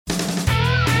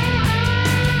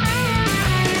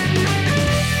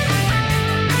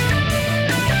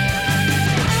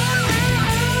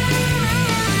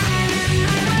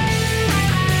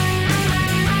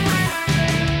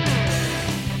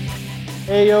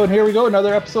Hey, yo, and here we go.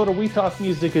 Another episode of We Talk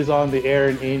Music is on the air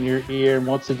and in your ear. And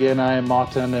once again, I am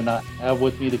Martin, and I have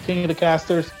with me the king of the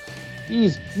casters.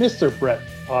 He's Mr. Brett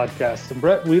Podcast. And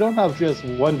Brett, we don't have just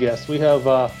one guest. We have,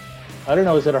 I don't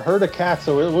know, is it a herd of cats?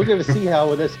 So we're going to see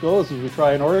how this goes as we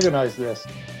try and organize this.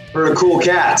 Herd of cool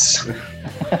cats.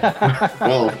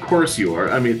 Well, of course you are.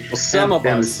 I mean, some of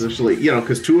us. Especially,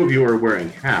 because two of you are wearing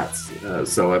hats.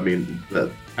 So, I mean,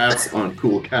 the hats on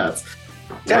cool cats.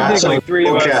 Technically, three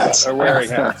of us are wearing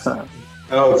hats.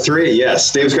 Oh, three,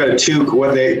 yes. Dave's got a toque,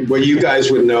 what you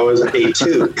guys would know as a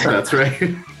toque. That's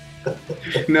right.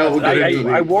 No,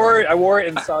 I wore it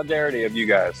in solidarity of you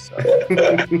guys. So.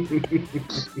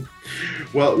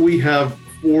 Well, we have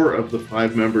 4 of the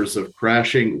 5 members of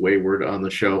Crashing Wayward on the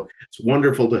show. It's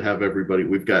wonderful to have everybody.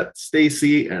 We've got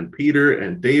Stacy and Peter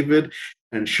and David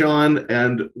and Sean.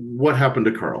 And what happened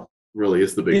to Carl? Really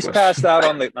is the big question. He's passed out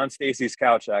on Stacy's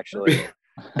couch, actually.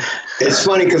 It's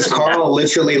funny because Carl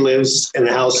literally lives in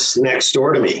the house next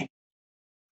door to me,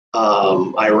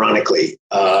 ironically.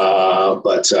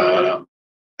 But I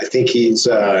think he had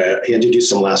to do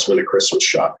some last minute Christmas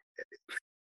shopping.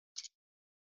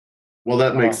 Well,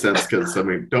 that makes sense because, I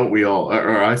mean, don't we all?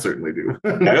 Or I certainly do.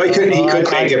 I know he couldn't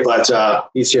make it, but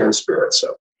he's here in spirit.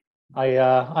 So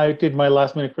I did my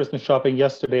last minute Christmas shopping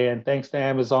yesterday, and thanks to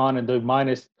Amazon and the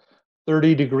minus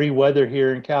 30-degree weather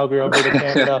here in Calgary, Alberta,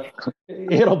 Canada,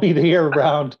 it'll be here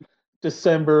around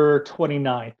December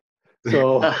 29th.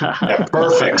 So yeah,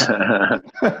 perfect.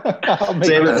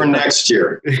 Save it for next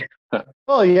year.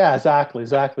 Oh yeah, exactly.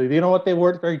 You know what? They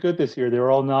weren't very good this year. They were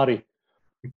all naughty.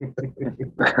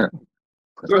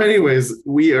 So, anyways,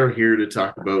 we are here to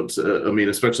talk about.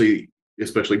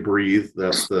 Especially "Breathe."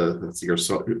 That's your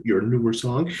song, your newer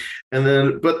song, and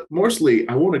then, but mostly,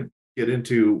 I want to get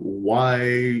into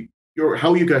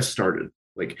how you guys started,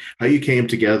 like how you came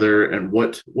together, and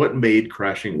what made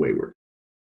Crashing Wayward.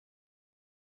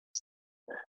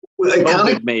 Well,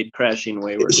 COVID made Crashing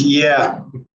Wayward. Yeah,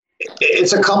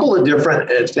 it's a couple of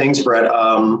different things, Brett.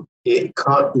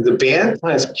 The band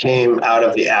kind of came out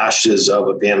of the ashes of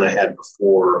a band I had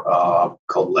before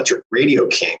called Electric Radio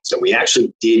Kings, and we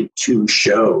actually did 2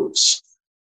 shows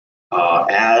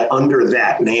under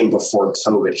that name before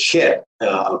COVID hit.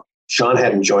 Sean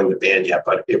hadn't joined the band yet,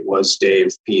 but it was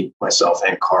Dave, Pete, myself,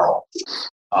 and Carl.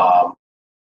 So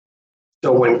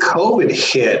when COVID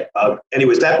hit,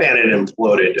 anyways, that band had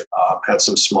imploded, had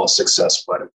some small success,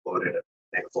 but imploded. I'm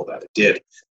thankful that it did.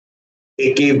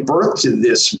 It gave birth to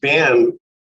this band.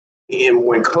 And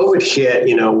when COVID hit,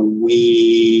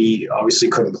 we obviously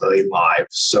couldn't play live.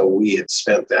 So we had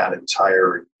spent that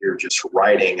entire year just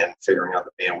writing and figuring out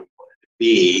the band we wanted to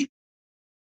be.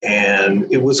 And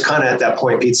it was kind of at that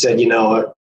point, Pete said,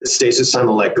 Stace, it's time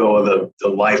to let go of the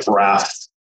life raft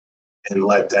and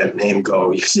let that name go.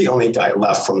 He's the only guy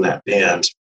left from that band.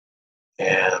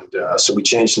 And so we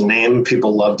changed the name.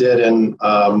 People loved it. And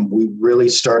we really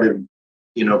started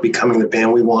becoming the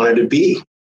band we wanted to be,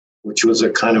 which was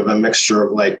a kind of a mixture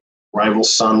of like Rival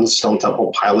Sons, Stone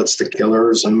Temple Pilots, The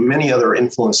Killers, and many other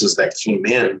influences that came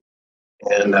in.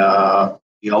 And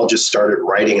we all just started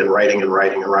writing.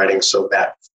 So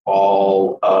that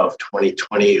fall of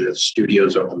 2020, the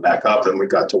studios opened back up, and we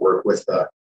got to work with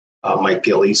Mike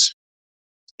Gillies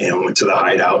and went to the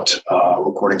Hideout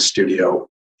recording studio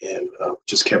in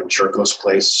just Kevin Churko's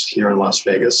place here in Las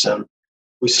Vegas. And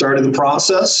we started the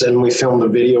process, and we filmed a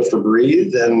video for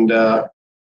Breathe. And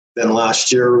then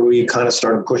last year, we kind of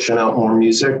started pushing out more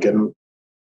music, and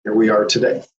here we are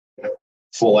today.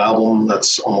 Full album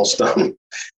that's almost done,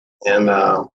 and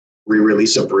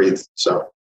re-release of Breathe. So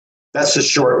that's the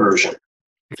short version.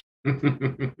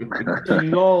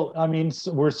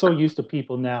 We're so used to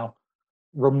people now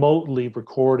remotely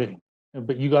recording,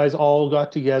 but you guys all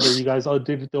got together. You guys all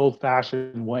did it the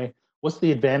old-fashioned way. What's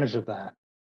the advantage of that?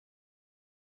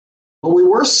 Well, we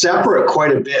were separate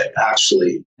quite a bit,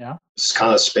 actually. Yeah. It's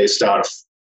kind of spaced out. If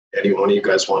any one of you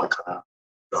guys want to kind of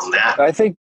go on that. I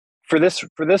think for this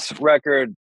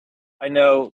record, I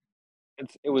know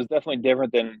it was definitely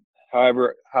different than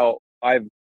how I've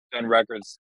done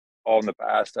records all in the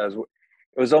past. It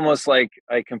was almost like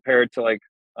I compared to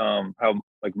how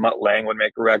like Mutt Lange would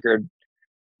make a record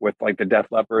with like the Def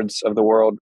Leppards of the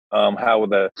world. How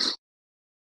the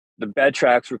bed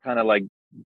tracks were kind of like,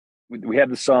 we had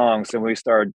the songs and we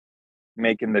started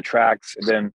making the tracks, and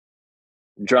then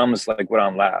drums like went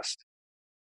on last.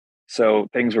 So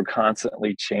things were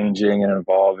constantly changing and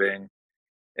evolving,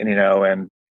 and and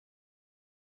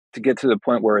to get to the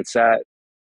point where it's at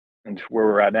and where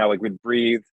we're at now, like with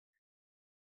Breathe,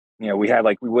 we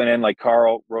went in, like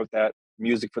Carl wrote that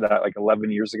music for that like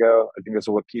 11 years ago. I think that's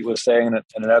what Pete was saying in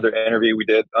another interview we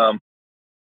did.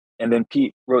 and then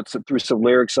Pete threw some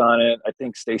lyrics on it. I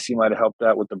think Stacy might have helped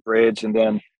out with the bridge, and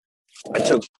then I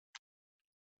took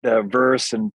the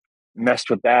verse and messed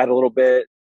with that a little bit,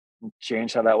 and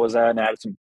changed how that was at, and added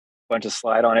some bunch of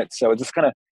slide on it. So it just kind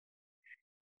of,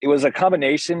 it was a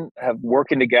combination of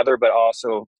working together, but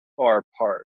also far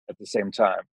apart at the same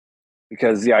time,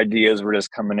 because the ideas were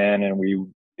just coming in and we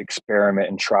experiment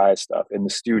and try stuff in the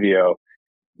studio,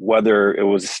 whether it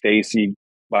was Stacy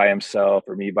by himself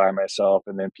or me by myself,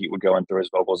 and then Pete would go and throw his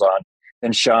vocals on.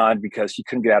 Then Sean, because he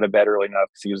couldn't get out of bed early enough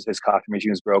because his coffee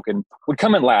machine was broken, would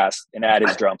come in last and add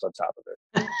his drums on top of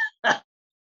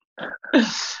it.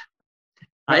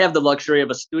 I have the luxury of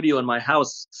a studio in my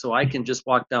house, so I can just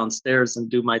walk downstairs and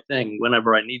do my thing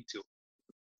whenever I need to.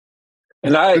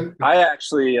 And I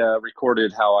actually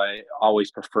recorded how I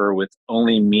always prefer, with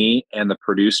only me and the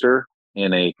producer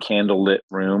in a candlelit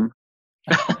room.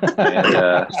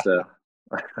 And so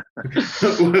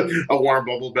a warm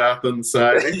bubble bath on the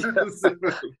side.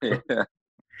 yeah.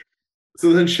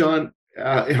 So then, Sean,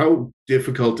 how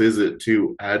difficult is it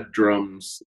to add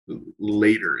drums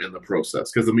later in the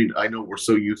process? Because I mean, I know we're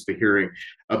so used to hearing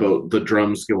about the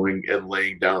drums going and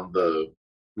laying down the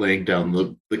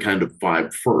kind of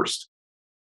vibe first.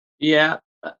 Yeah,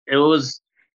 it was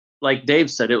like Dave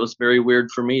said, it was very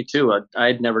weird for me too.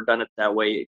 I'd never done it that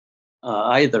way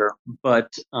either.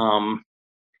 But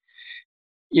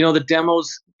the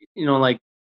demos, like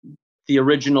the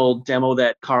original demo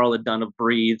that Carl had done of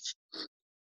Breathe,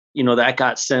 that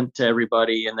got sent to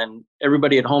everybody, and then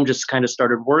everybody at home just kind of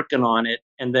started working on it.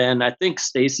 And then I think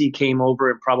Stacy came over,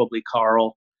 and probably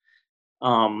Carl,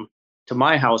 to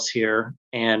my house here,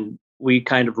 and we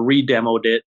kind of re-demoed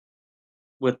it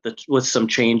with some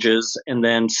changes, and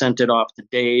then sent it off to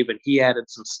Dave, and he added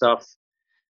some stuff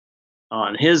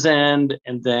on his end,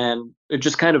 and then it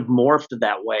just kind of morphed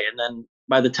that way. And then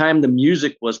by the time the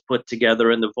music was put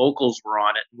together and the vocals were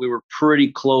on it, we were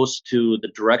pretty close to the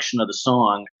direction of the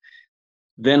song.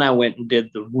 Then I went and did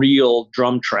the real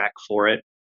drum track for it.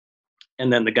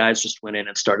 And then the guys just went in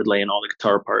and started laying all the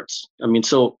guitar parts. I mean,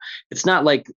 so it's not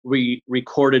like we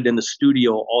recorded in the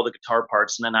studio all the guitar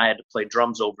parts and then I had to play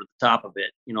drums over the top of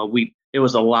it. It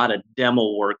was a lot of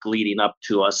demo work leading up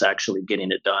to us actually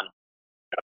getting it done.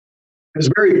 It was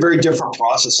a very, very different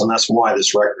process, and that's why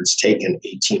this record's taken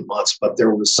 18 months. But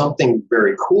there was something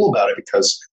very cool about it,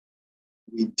 because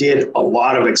we did a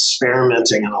lot of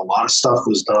experimenting and a lot of stuff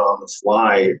was done on the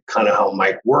fly, kind of how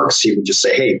Mike works. He would just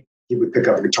say, hey, he would pick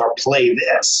up a guitar, play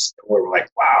this. And we were like,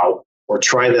 wow, or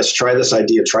try this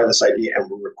idea.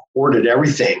 And we recorded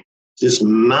everything, just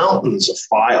mountains of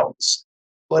files.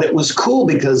 But it was cool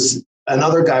because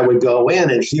another guy would go in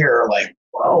and hear like,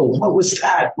 whoa, what was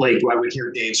that? Like I would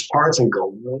hear Dave's parts and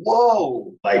go,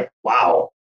 whoa, like, wow.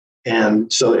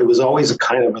 And so it was always a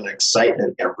kind of an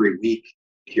excitement every week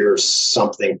to hear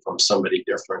something from somebody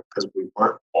different, because we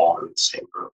weren't all in the same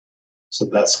room. So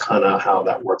that's kind of how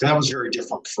that worked. And that was very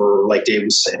different for, like Dave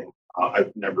was saying,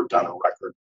 I've never done a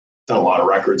record, done a lot of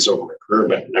records over my career,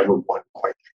 but never one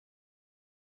quite.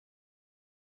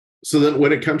 So then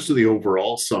when it comes to the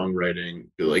overall songwriting,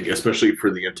 like especially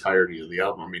for the entirety of the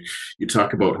album, I mean, you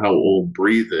talk about how old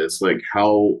Breathe is, like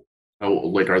how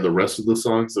like are the rest of the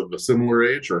songs of a similar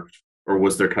age, or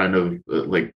was there kind of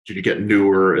like, did you get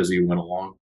newer as you went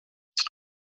along?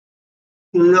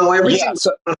 No, everything's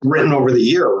written over the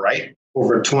year, right?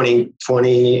 Over 20,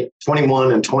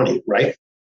 21 and 20, right?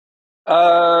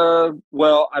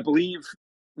 Well, I believe,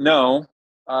 no.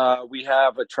 We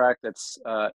have a track that's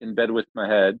In Bed With My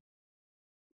Head,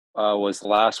 was the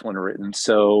last one written.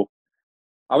 So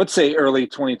I would say early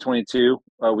 2022,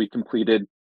 we completed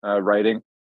writing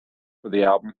for the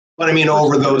album. But I mean,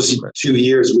 over those 2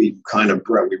 years, we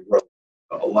wrote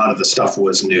a lot of the stuff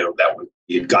was new that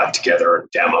we got together and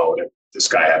demoed, and this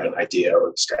guy had an idea,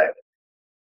 or this guy had.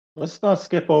 Let's not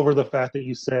skip over the fact that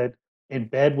you said In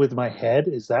Bed With My Head.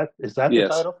 Is that the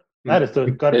title? That is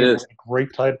got to be a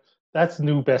great title. That's the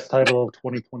new best title of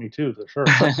 2022 for sure.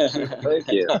 Thank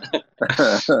you.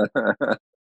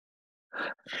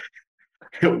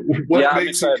 What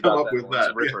makes you come up with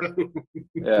that?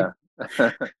 Yeah.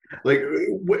 Like,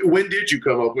 when did you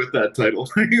come up with that title?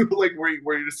 Like,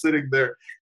 were you just sitting there?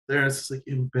 It's just like,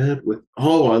 In Bed With.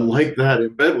 Oh, I like that.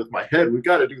 In Bed With My Head. We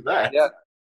got to do that. Yeah.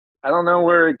 I don't know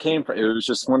where it came from. It was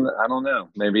just one. I don't know.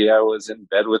 Maybe I was in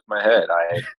bed with my head.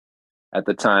 At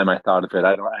the time, I thought of it.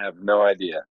 I have no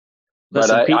idea.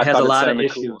 Listen, but Pete I has a lot of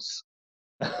issues.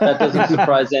 Cool. That doesn't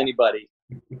surprise anybody.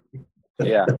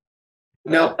 Yeah.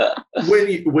 Now,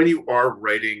 when you are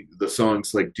writing the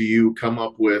songs, like, do you come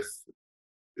up with?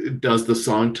 Does the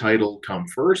song title come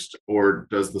first, or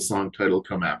does the song title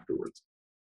come afterwards?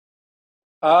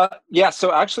 Yeah,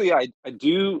 so actually I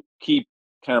do keep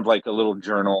kind of like a little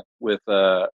journal with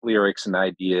lyrics and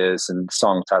ideas and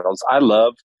song titles. I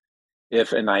love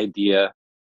if an idea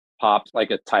pops,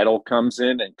 like a title comes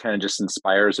in and kind of just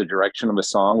inspires a direction of a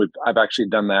song. I've actually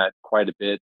done that quite a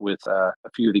bit with a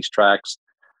few of these tracks.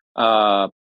 Uh,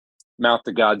 Mouth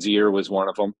to God's Ear was one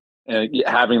of them, and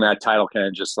having that title kind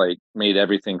of just like made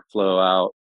everything flow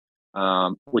out.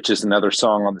 Which is another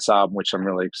song on this album, which I'm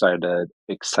really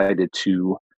excited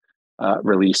to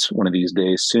release one of these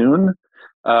days soon.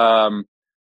 Um,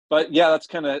 but yeah, that's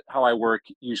kind of how I work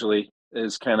usually,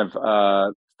 is kind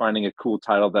of finding a cool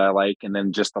title that I like and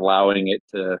then just allowing it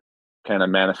to kind of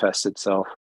manifest itself.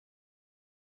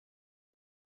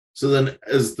 So then,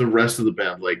 as the rest of the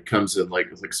band like comes in, like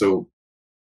so,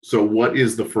 what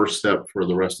is the first step for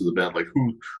the rest of the band? Like,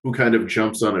 who kind of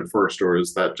jumps on it first, or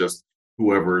is that just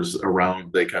whoever's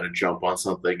around? They kind of jump on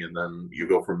something, and then you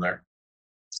go from there.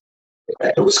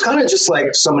 It was kind of just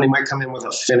like somebody might come in with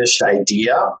a finished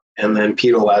idea, and then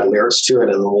Pete will add lyrics to it,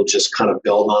 and then we'll just kind of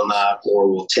build on that, or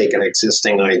we'll take an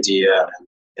existing idea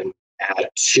and add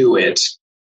to it,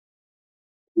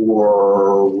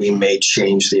 or we may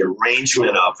change the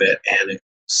arrangement of it. And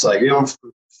it's like,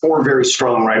 four very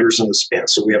strong writers in this band,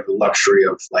 so we have the luxury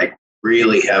of like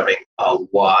really having a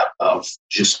lot of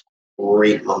just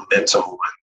great momentum on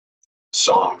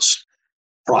songs.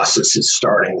 Process is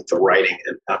starting with the writing,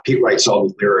 and Pete writes all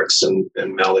the lyrics and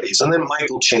melodies, and then Mike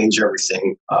will change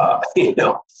everything.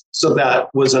 So that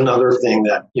was another thing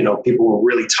that people were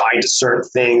really tied to certain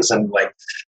things, and like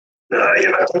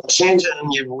you're not going to change it,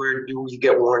 and you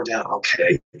get worn down.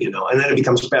 Okay, and then it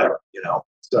becomes better.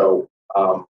 So,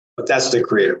 but that's the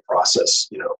creative process.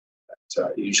 That's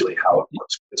usually how it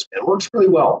works. It works really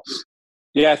well.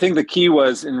 Yeah, I think the key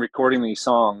was in recording these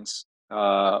songs.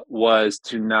 Was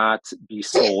to not be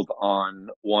sold on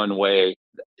one way,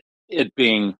 it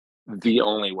being the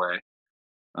only way.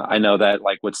 I know that,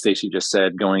 like what Stacy just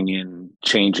said, going in,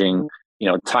 changing,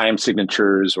 time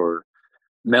signatures or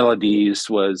melodies,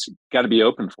 was got to be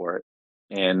open for it.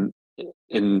 And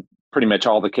in pretty much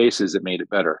all the cases, it made it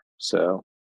better. So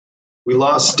we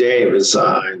lost Dave. As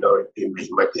I know he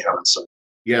might be having some.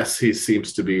 Yes, he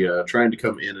seems to be trying to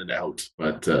come in and out,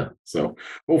 but so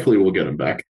hopefully we'll get him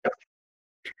back.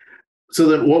 So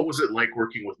then, what was it like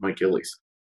working with Mike Gillies?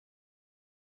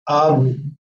 Amazing.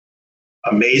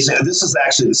 This is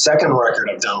actually the second record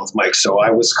I've done with Mike, so I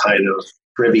was kind of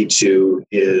privy to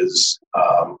his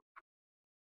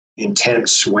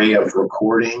intense way of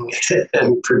recording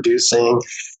and producing.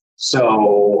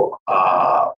 So,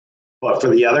 but for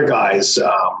the other guys,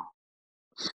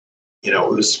 it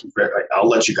was. I'll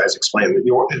let you guys explain.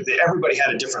 Everybody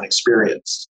had a different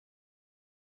experience.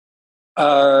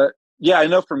 Yeah, I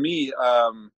know for me,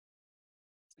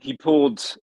 he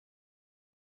pulled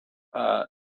a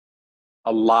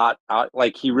lot out.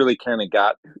 Like, he really kind of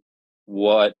got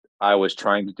what I was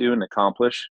trying to do and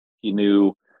accomplish. He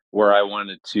knew where I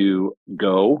wanted to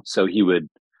go, so he would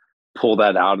pull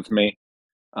that out of me.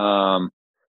 And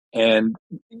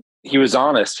he was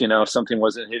honest, if something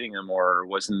wasn't hitting him or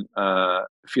wasn't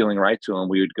feeling right to him,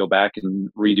 we would go back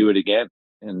and redo it again.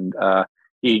 And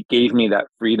he gave me that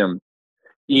freedom.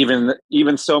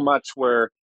 Even so much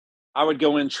where I would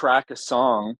go and track a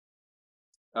song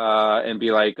and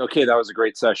be like, okay, that was a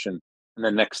great session. And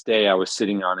the next day I was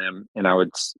sitting on him and I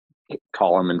would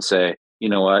call him and say, you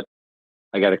know what,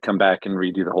 I got to come back and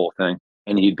redo the whole thing.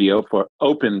 And he'd be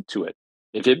open to it.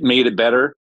 If it made it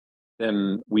better,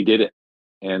 then we did it.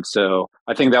 And so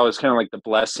I think that was kind of like the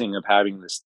blessing of having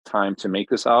this time to make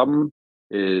this album,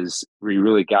 is we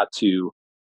really got to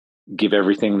give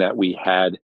everything that we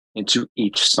had into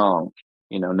each song.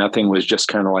 Nothing was just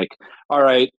kind of like, all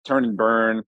right, turn and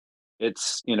burn.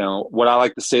 It's, what I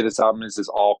like to say this album is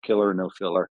all killer, no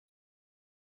filler.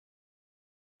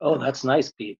 Oh, that's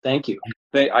nice, Pete. Thank you.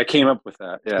 I came up with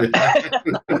that.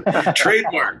 Yeah.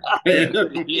 Trademark.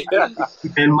 Yeah.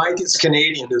 And Mike is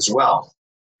Canadian as well.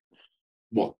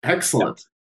 Well, excellent.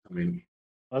 I mean,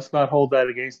 let's not hold that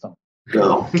against him.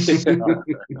 No.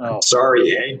 No.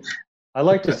 Sorry, eh? I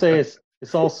like to say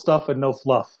it's all stuff and no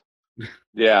fluff.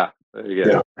 Yeah. There you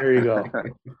go. Yeah. There you go.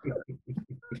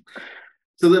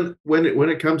 So then when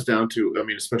it comes down to, I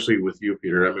mean, especially with you,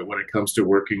 Peter, I mean, when it comes to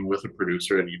working with a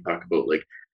producer and you talk about like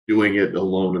doing it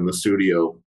alone in the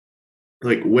studio,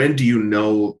 like when do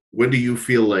you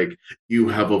feel like you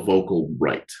have a vocal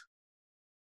right?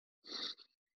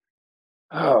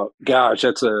 Oh gosh,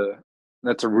 that's a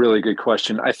really good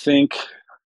question. I think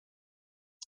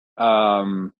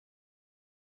yeah,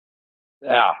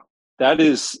 that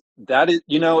is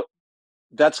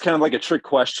that's kind of like a trick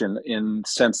question, in the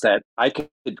sense that I could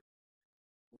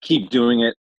keep doing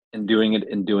it and doing it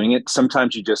and doing it.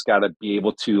 Sometimes you just got to be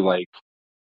able to like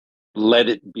let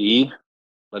it be,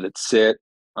 let it sit.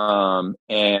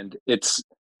 And it's,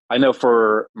 I know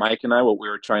for Mike and I, what we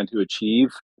were trying to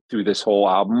achieve through this whole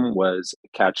album was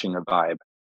catching a vibe.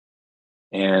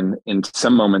 And in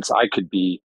some moments,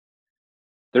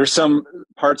 there's some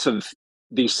parts of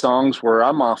these songs where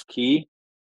I'm off key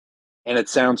and it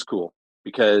sounds cool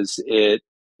because it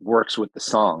works with the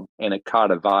song and it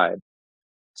caught a vibe.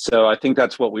 So I think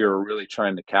that's what we were really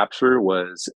trying to capture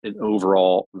was an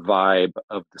overall vibe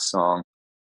of the song.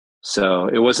 So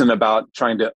it wasn't about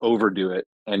trying to overdo it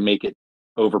and make it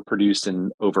overproduced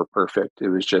and over perfect. It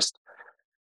was just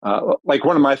like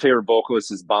one of my favorite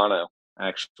vocalists is Bono,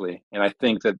 actually. And I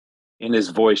think that in his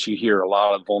voice, you hear a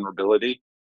lot of vulnerability.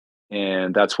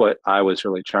 And that's what I was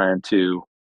really trying to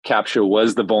capture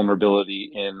was the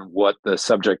vulnerability in what the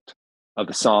subject of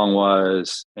the song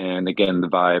was. And again, the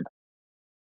vibe.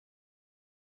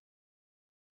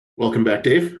 Welcome back,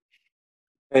 Dave.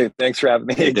 Hey, thanks for having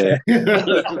me. Hey, Dave. Maybe go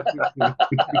to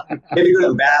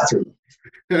the bathroom.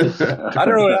 I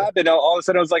don't know what happened. All of a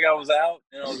sudden, I was out,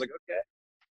 and I was like, okay.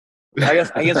 I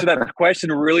guess I answered that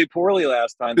question really poorly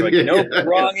last time. Like, nope,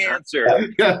 wrong answer.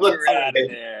 We're out of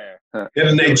there. Hit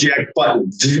an eject button.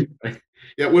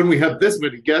 Yeah, when we have this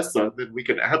many guests on, then we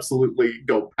can absolutely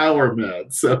go power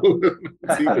mad. So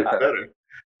it's even better.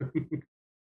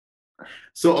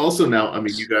 So also now, I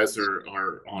mean, you guys are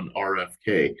on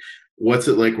RFK. What's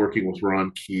it like working with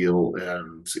Ron Keel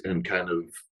and kind of,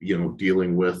 you know,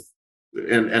 dealing with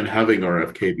and having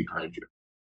RFK behind you?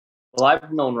 Well,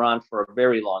 I've known Ron for a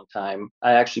very long time.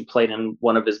 I actually played in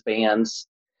one of his bands,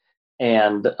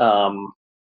 and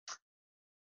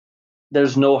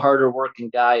there's no harder working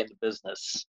guy in the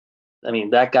business. I mean,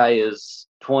 that guy is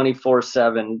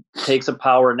 24/7, takes a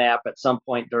power nap at some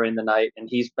point during the night, and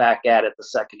he's back at it the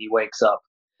second he wakes up.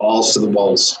 Balls to the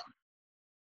walls.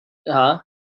 Huh?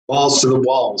 Balls to the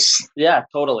walls. Yeah,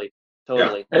 totally.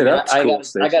 Yeah. Hey, that's cool,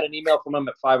 I got an email from him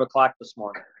at 5:00 this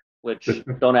morning, which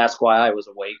don't ask why I was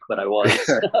awake, but I was.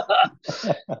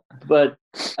 But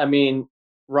I mean,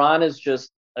 Ron is just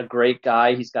a great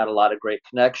guy. He's got a lot of great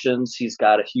connections. He's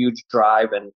got a huge drive,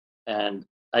 and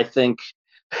I think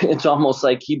it's almost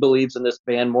like he believes in this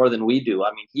band more than we do.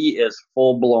 I mean, he is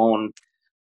full blown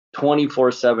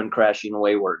 24/7 Crashing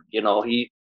Wayward. You know,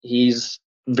 he's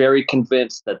very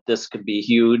convinced that this could be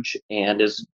huge and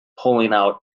is pulling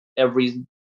out every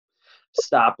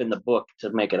stop in the book to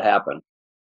make it happen.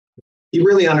 He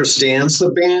really understands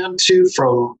the band too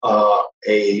from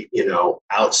a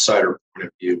outsider point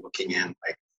of view, looking in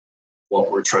like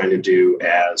what we're trying to do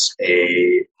as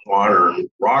a modern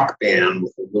rock band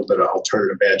with a little bit of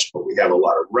alternative edge, but we have a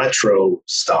lot of retro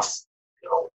stuff,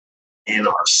 in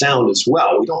our sound as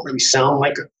well. We don't really sound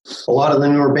like a lot of the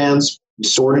newer bands. We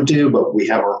sort of do, but we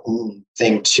have our own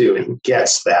thing too, and he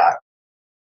gets that.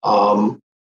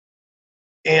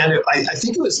 And I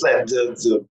think it was that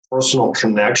the personal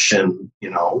connection,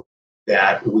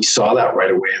 that we saw that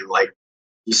right away. And like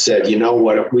he said, you know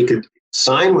what, if we could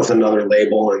sign with another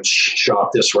label and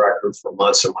shop this record for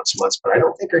months and months and months, but I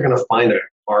don't think you're going to find a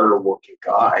harder working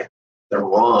guy than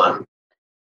Ron,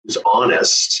 who's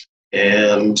honest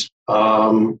and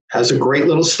has a great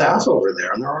little staff over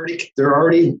there. And they're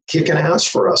already kicking ass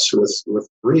for us with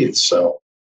Breathe. So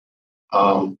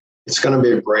it's going to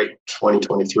be a great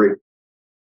 2023.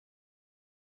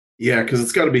 Yeah, because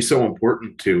it's got to be so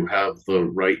important to have the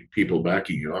right people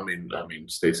backing you. I mean,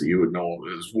 Stacey, you would know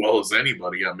as well as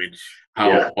anybody. I mean,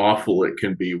 how awful it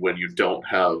can be when you don't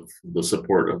have the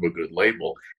support of a good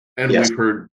label. And we've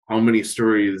heard how many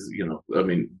stories,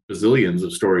 bazillions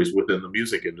of stories within the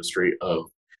music industry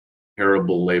of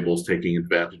terrible labels taking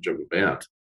advantage of a band.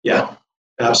 Yeah,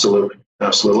 absolutely.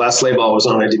 Absolutely. Last label I was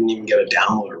on, I didn't even get a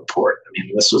download report. I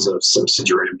mean, this was a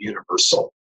subsidiary of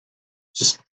Universal.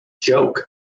 Just joke.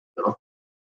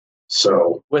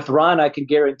 So with Ron, I can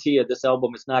guarantee you this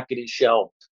album is not getting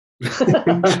shelved.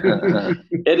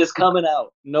 It is coming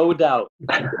out, no doubt.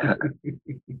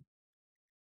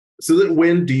 So then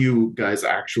when do you guys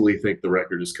actually think the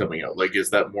record is coming out? Like, is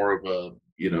that more of a,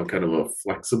 kind of a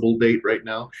flexible date right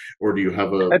now? Or do you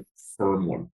have a firm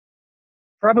one?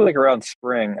 Probably like around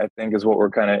spring, I think, is what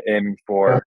we're kind of aiming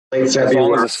for. As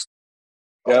long as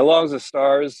the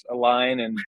stars align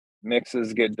and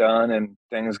mixes get done and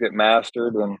things get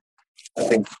mastered, and I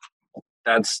think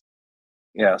that's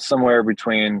somewhere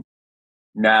between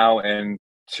now and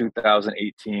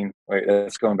 2018. Wait,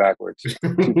 that's going backwards.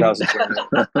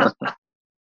 2020.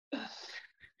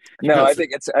 No, I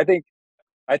think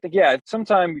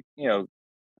sometime,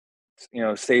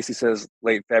 Stacey says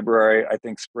late February, I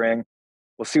think spring.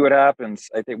 we'll see what happens.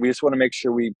 I think we just want to make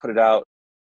sure we put it out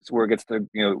where it gets the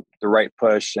the right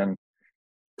push, and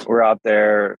we're out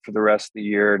there for the rest of the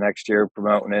year, next year,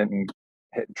 promoting it and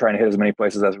trying to hit as many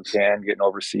places as we can, getting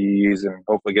overseas, and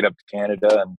hopefully get up to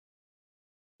Canada. And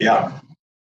Yeah.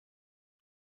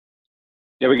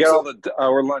 Yeah, we got all the.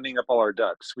 We're lining up all our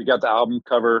ducks. We got the album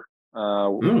cover.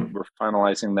 We're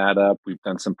finalizing that up. We've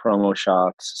done some promo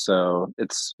shots, so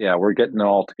we're getting it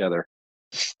all together.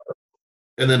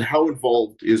 And then, how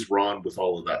involved is Ron with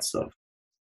all of that stuff?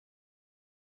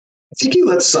 I think he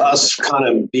lets us kind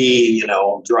of be,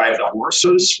 driving a horse,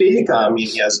 so to speak. I mean,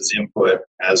 he has his input,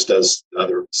 as does the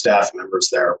other staff members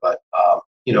there, but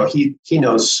he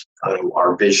knows kind of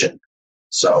our vision.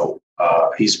 So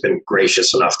he's been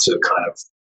gracious enough to kind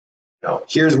of,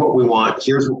 here's what we want,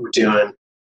 here's what we're doing.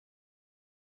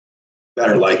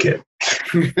 Better like it.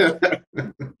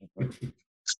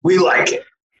 We like it.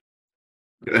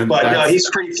 But no, he's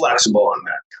pretty flexible on that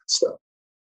kind of stuff.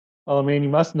 Well, I mean, you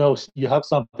must know you have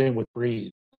something with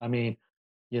Breathe. I mean,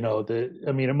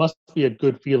 it must be a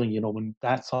good feeling, when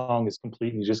that song is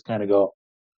complete and you just kind of go,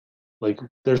 like,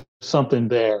 there's something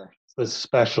there that's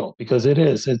special, because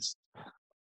it's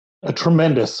a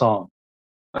tremendous song.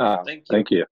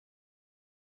 Thank you.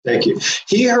 Thank you.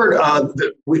 He heard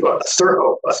we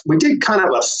did kind of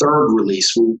a third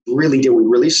release. We really did. We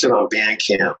released it on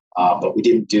Bandcamp, but we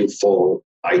didn't do full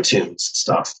iTunes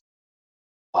stuff.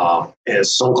 And it's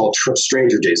a song called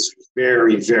Stranger Days.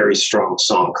 Very, very strong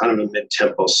song, kind of a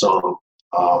mid-tempo song.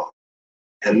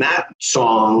 And that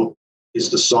song is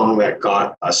the song that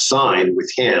got us signed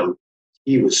with him.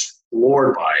 He was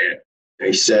floored by it. And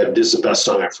he said, "This is the best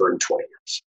song I've heard in 20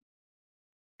 years."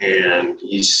 And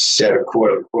he said,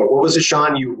 quote unquote, "What was it,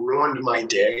 Sean? You ruined my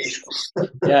day."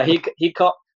 Yeah, he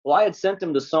called. Well, I had sent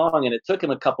him the song, and it took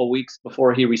him a couple weeks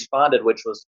before he responded, which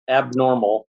was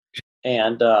abnormal.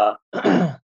 And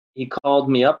he called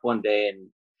me up one day and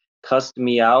cussed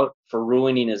me out for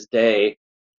ruining his day,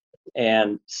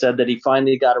 and said that he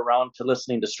finally got around to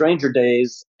listening to Stranger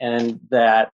Days, and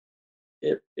that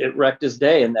it wrecked his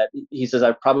day, and that he says,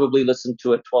 "I've probably listened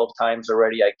to it 12 times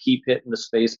already. I keep hitting the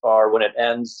space bar when it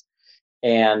ends,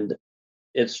 and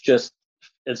it's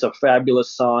a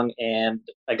fabulous song, and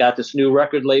I got this new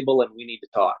record label, and we need to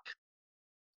talk."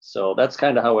 So that's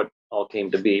kind of how it all came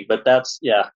to be. But that's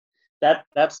the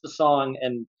song,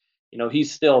 and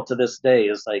he's still to this day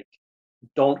is like,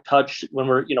 don't touch when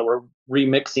we're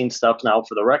remixing stuff now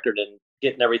for the record and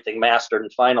getting everything mastered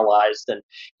and finalized, and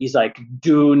he's like,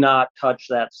 "Do not touch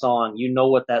that song. You know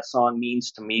what that song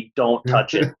means to me. Don't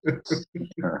touch it."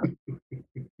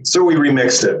 So we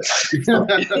remixed it.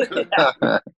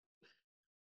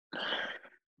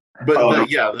 But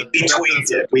yeah,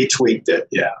 we tweaked it.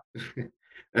 Yeah,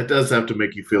 that does have to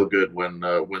make you feel good when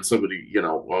somebody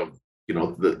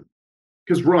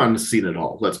because Ron's seen it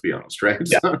all. Let's be honest, right?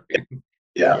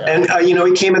 Yeah. And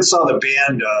he came and saw the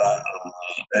band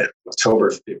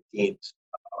October 15th,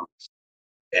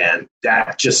 and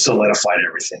that just solidified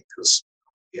everything, because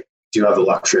you do have the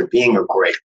luxury of being a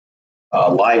great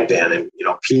live band, and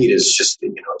Pete is just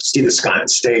to see this guy on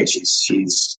stage. He's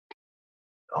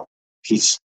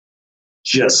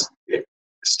just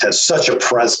has such a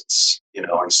presence.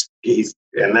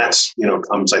 And that's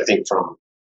comes, I think, from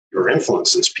your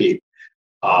influences, Pete.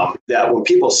 That when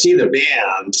people see the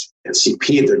band and see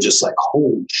Pete, they're just like,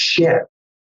 "Holy shit!"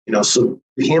 So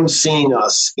him seeing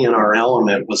us in our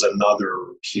element was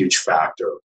another huge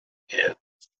factor. And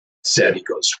he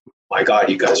goes, "My God,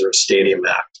 you guys are a stadium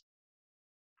act."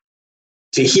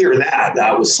 To hear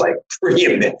that was like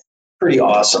pretty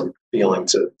awesome feeling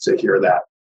to hear that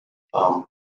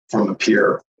from a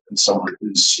peer and someone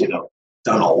who's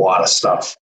done a lot of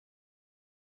stuff.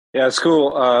 Yeah, it's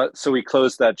cool. So we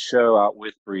closed that show out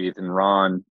with Breathe, and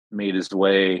Ron made his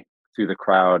way through the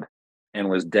crowd and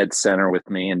was dead center with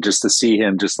me. And just to see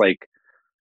him just like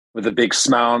with a big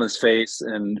smile on his face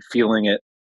and feeling it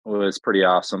was pretty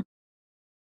awesome.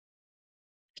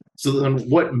 So then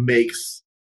what makes,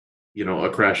 a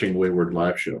Crashing Wayward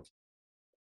live show?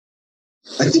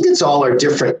 I think it's all our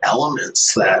different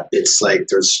elements, that it's like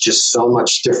there's just so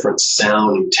much different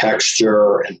sound and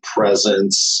texture and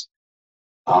presence.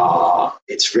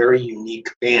 It's very unique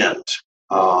band.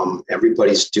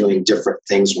 Everybody's doing different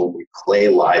things when we play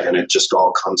live, and it just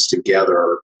all comes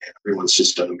together. And everyone's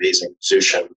just an amazing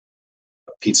musician.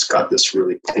 Pete's got this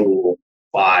really cool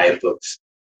vibe of,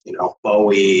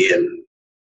 Bowie and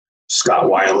Scott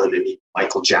Weiland and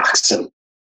Michael Jackson.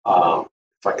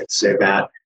 If I could say that,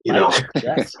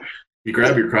 You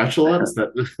grab your crotch a lot? Is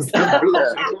that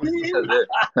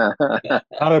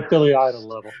Not at Billy Idol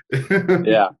level.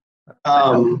 Yeah.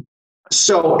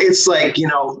 So it's like,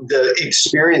 the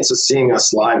experience of seeing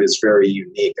us live is very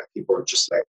unique. And people are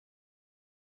just like,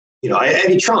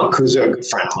 Eddie Trunk, who's a good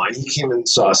friend of mine, he came and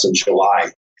saw us in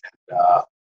July.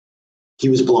 He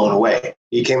was blown away.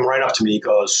 He came right up to me. He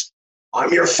goes,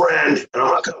 I'm your friend, and I'm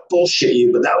not going to bullshit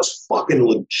you, but that was fucking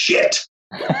legit.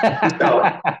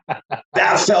 So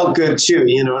that felt good too.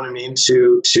 You know what I mean?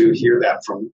 To hear that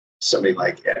from somebody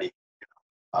like Eddie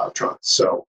Trunk.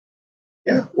 So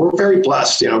yeah, we're very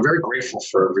blessed. Very grateful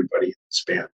for everybody in this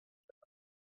band.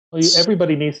 Well,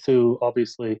 everybody needs to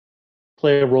obviously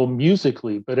play a role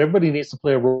musically, but everybody needs to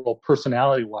play a role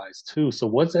personality-wise too. So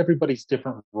what's everybody's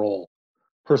different role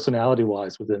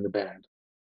personality-wise within the band?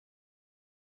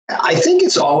 I think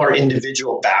it's all our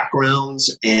individual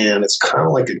backgrounds, and it's kind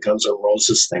of like a Guns N'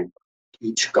 Roses thing.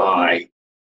 Each guy,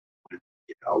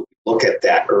 look at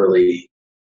that early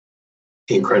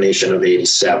incarnation of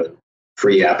 '87,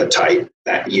 Pre-Appetite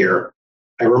that year.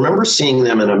 I remember seeing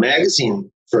them in a magazine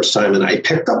first time, and I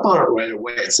picked up on it right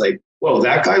away. It's like, whoa,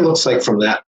 that guy looks like from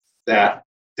that,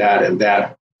 and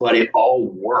that, but it all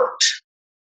worked.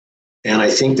 And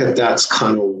I think that's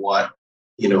kind of what,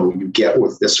 you get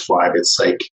with this vibe. It's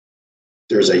like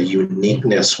there's a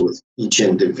uniqueness with each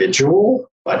individual,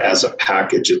 but as a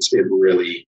package, it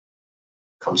really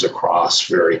comes across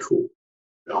very cool.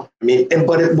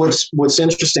 What's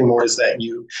interesting more is that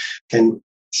you can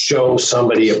show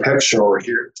somebody a picture or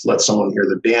let someone hear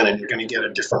the band, and you're going to get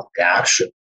a different reaction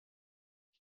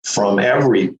from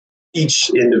each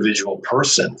individual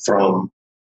person. From,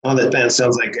 oh, that band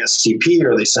sounds like STP,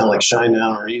 or they sound like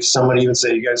Shinedown, or somebody even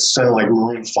say you guys sound like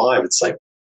Maroon 5. It's like,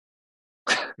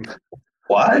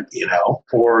 what?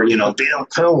 Or band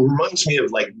kind of reminds me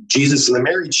of like Jesus and the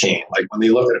Mary Chain, like when they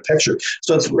look at a picture.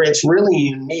 So it's really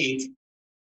unique,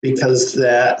 because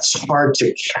that's hard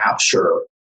to capture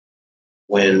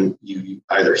when you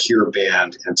either hear a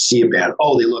band and see a band.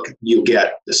 Oh, you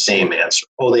get the same answer.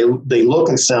 Oh, they look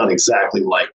and sound exactly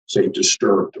like, say,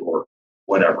 Disturbed or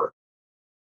whatever.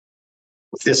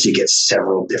 With this, you get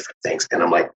several different things. And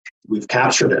I'm like, we've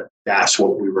captured it. That's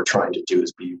what we were trying to do,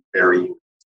 is be very.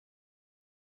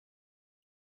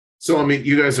 So,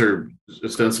 you guys are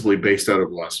ostensibly based out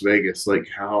of Las Vegas. Like,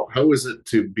 how is it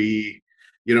to be,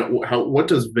 what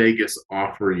does Vegas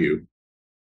offer you,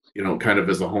 kind of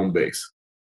as a home base?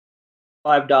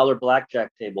 $5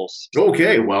 blackjack tables.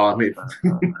 Okay, well,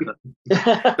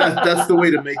 that's the way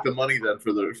to make the money then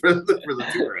for the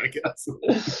tour, I guess.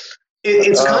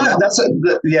 It's kind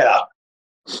of yeah.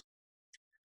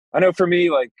 I know for me,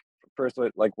 like,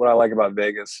 personally, like what I like about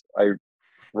Vegas, I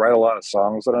write a lot of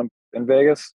songs that I'm in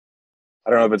Vegas. I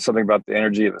don't know if it's something about the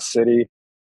energy of the city,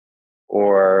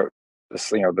 or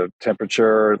the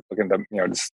temperature, looking at the,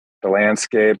 just the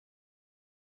landscape,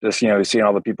 just, seeing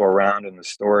all the people around and the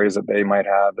stories that they might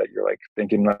have that you're like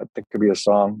thinking that could be a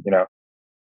song.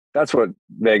 That's what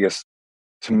Vegas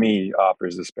to me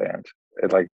offers this band.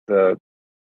 It, like the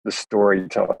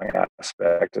storytelling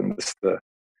aspect, and the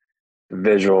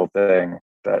visual thing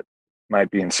that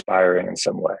might be inspiring in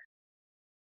some way.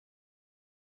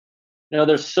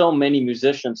 There's so many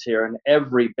musicians here, and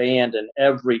every band and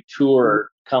every tour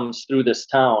comes through this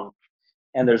town,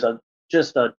 and there's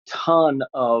just a ton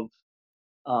of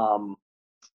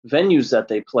venues that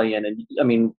they play in.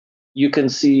 And you can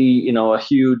see, a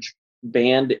huge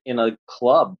band in a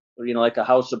club, like a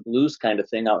House of Blues kind of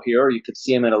thing out here, or you could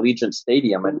see them at Allegiant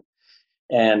Stadium.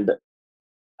 And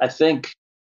I think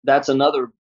that's another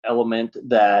element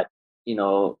that,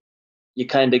 you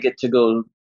kind of get to go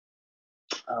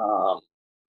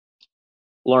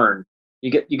learn.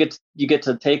 You get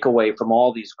to take away from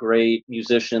all these great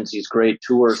musicians, these great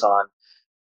tours, on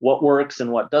what works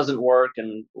and what doesn't work,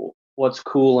 and what's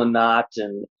cool and not,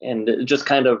 and it just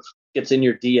kind of gets in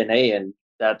your DNA, and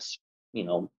that's,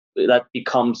 that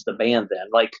becomes the band then.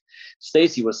 Like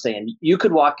Stacy was saying, you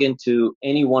could walk into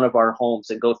any one of our homes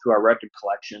and go through our record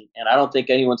collection, and I don't think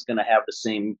anyone's going to have the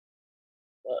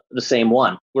same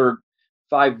one. We're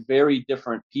 5 very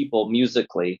different people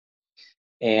musically,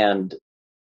 and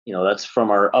that's from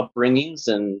our upbringings,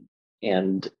 and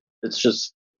it's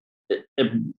just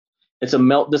it's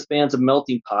this band's a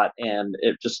melting pot, and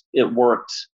it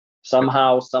worked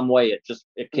somehow, some way.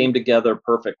 It came together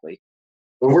perfectly.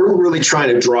 Well, we're really trying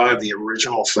to drive the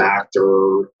original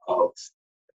factor of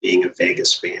being a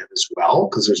Vegas band as well,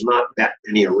 because there's not that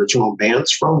many original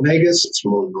bands from Vegas. It's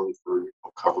more known for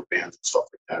cover bands and stuff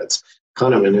like that. It's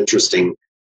kind of an interesting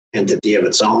entity of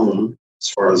its own as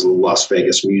far as the Las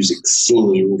Vegas music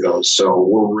scene goes. So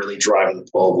we're really driving the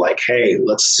ball of like, hey,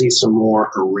 let's see some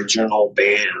more original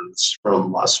bands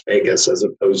from Las Vegas as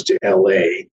opposed to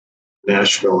LA,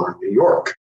 Nashville, or New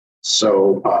York.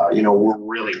 So, we're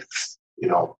really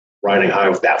riding high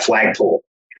with that flagpole.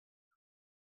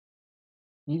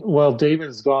 Well, David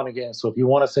is gone again, so if you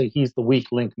want to say he's the weak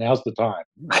link, now's the time.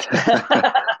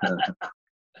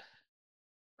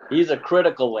 He's a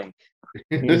critical link.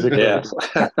 He's a Yes.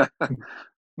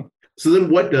 So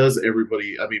then what does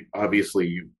everybody, I mean,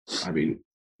 obviously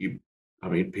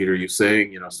Peter, you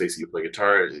sing, Stacy, you play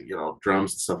guitar,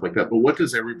 drums and stuff like that, but what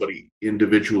does everybody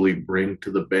individually bring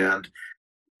to the band?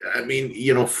 I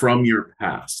mean, from your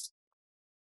past?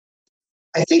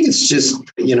 I think it's just,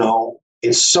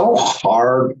 it's so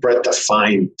hard, Brett, to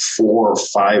find 4 or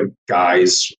 5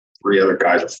 guys, 3 other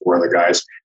guys or 4 other guys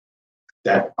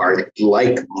that are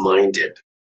like-minded,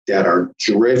 that are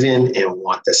driven and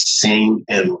want the same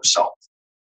end result.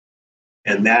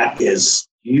 And that is,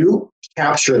 you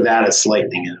capture that as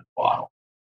lightning in a bottle.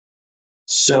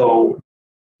 So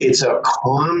it's a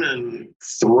common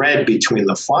thread between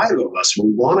the 5 of us.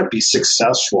 We want to be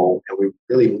successful, and we're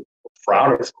really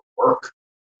proud of the work.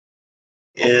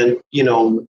 And,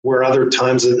 where other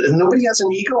times, and nobody has an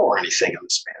ego or anything in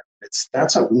this band.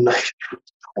 That's a nice,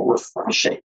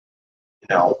 refreshing,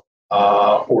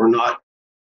 or not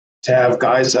to have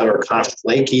guys that are kind of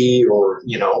flaky, or,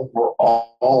 we're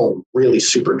all really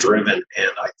super driven.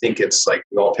 And I think it's like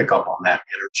we all pick up on that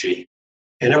energy.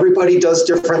 And everybody does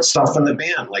different stuff in the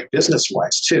band, like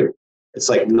business-wise too. It's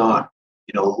like not,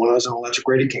 when I was in Electric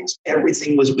Radio Kings,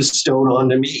 everything was bestowed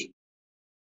onto me.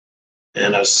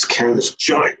 And I was carrying this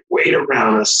giant weight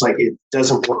around. It's like, it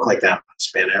doesn't work like that in this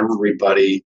band.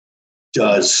 Everybody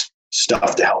does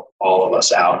stuff to help all of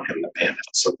us out in the band.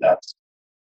 So that's,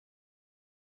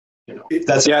 I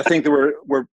think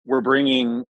that we're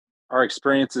bringing our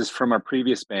experiences from our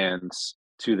previous bands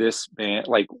to this band.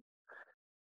 Like,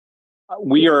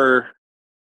 we are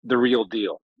the real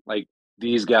deal. Like,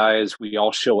 these guys, we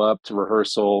all show up to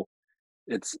rehearsal.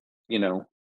 It's,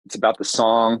 it's about the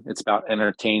song. It's about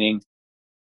entertaining.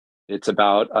 It's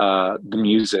about the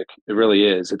music. It really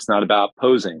is. It's not about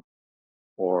posing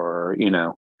or,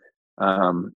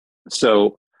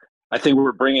 so I think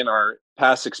we're bringing our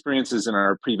past experiences in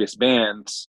our previous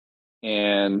bands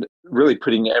and really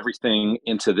putting everything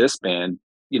into this band.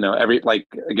 Like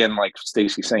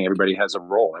Stacy's saying, everybody has a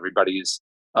role. Everybody's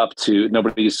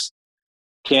nobody's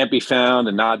can't be found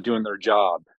and not doing their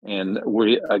job. And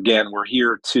we're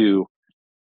here to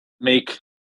make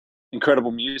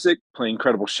incredible music, play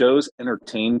incredible shows,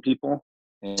 entertain people.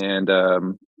 And I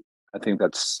think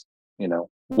that's,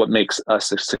 what makes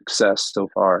us a success so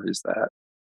far is that.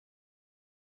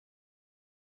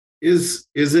 Is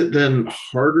it then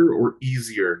harder or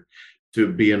easier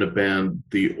to be in a band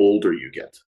the older you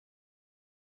get?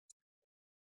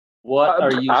 What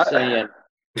are you saying?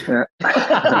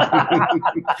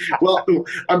 Well,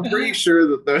 I'm pretty sure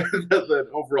that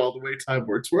overall, the way time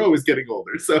works, we're always getting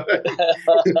older. So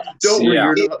don't worry,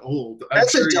 you're not old.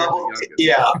 That's a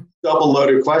double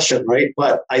loaded question, right?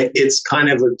 But it's kind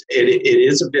of it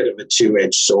is a bit of a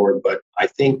two-edged sword. But I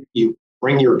think you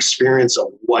bring your experience of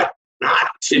what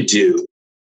not to do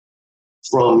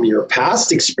from your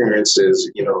past experiences,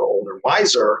 older,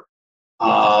 wiser.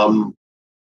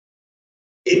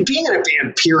 Being in a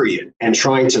band, period, and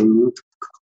trying to,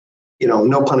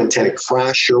 no pun intended,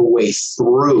 crash your way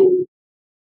through,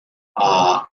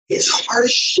 it's hard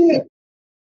as shit.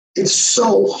 It's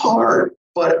so hard.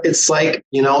 But it's like,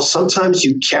 sometimes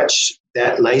you catch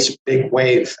that nice big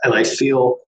wave, and I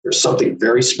feel there's something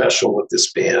very special with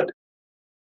this band.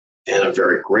 And I'm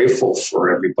very grateful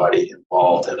for everybody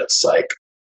involved. And it's like,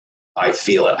 I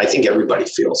feel it. I think everybody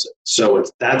feels it. So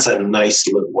that's a nice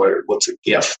little word. What's a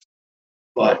gift?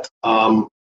 But I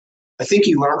think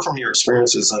you learn from your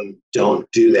experiences and don't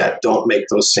do that. Don't make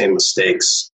those same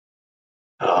mistakes.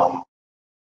 But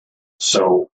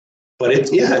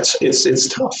it's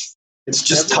tough. It's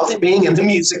just tough being in the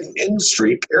music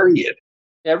industry, period.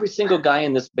 Every single guy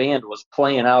in this band was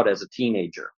playing out as a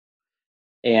teenager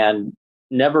and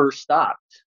never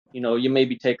stopped. You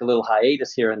maybe take a little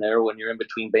hiatus here and there when you're in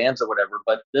between bands or whatever,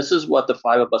 but this is what the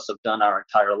 5 of us have done our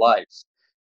entire lives.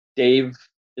 Dave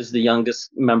is the youngest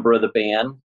member of the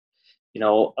band,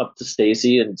 up to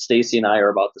Stacy, and Stacy and I are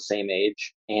about the same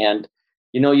age. And,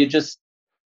 you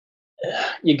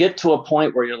get to a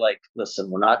point where you're like,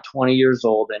 listen, we're not 20 years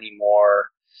old anymore.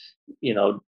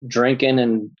 Drinking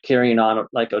and carrying on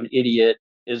like an idiot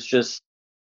is just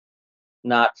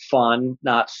not fun,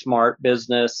 not smart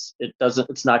business.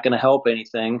 It's not going to help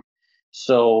anything.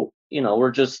 So,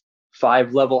 we're just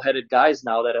 5 level-headed guys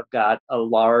now that have got a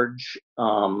large,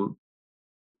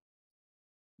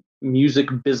 music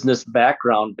business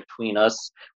background between us.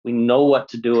 We know what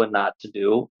to do and not to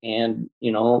do. And,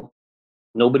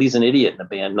 nobody's an idiot in the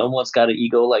band. No one's got an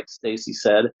ego, like Stacy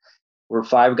said. we're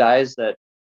 5 guys that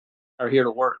are here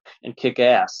to work and kick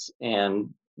ass and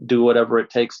do whatever it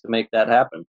takes to make that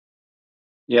happen.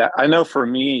 Yeah, I know for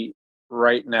me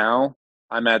right now,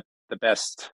 I'm at the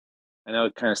best. I know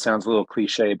it kind of sounds a little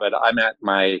cliche, but I'm at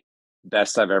my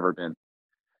best I've ever been.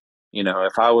 You know,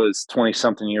 if I was 20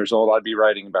 something years old, I'd be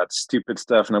writing about stupid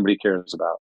stuff nobody cares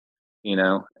about, you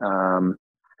know?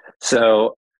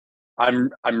 So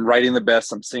I'm writing the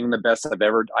best, I'm singing the best I've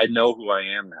ever, I know who I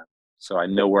am now. So I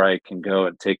know where I can go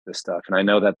and take this stuff. And I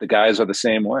know that the guys are the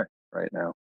same way right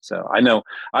now. So I know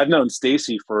I've known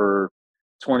Stacy for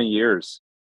 20 years,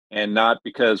 and not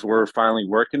because we're finally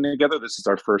working together. This is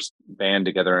our first band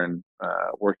together and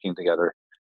working together.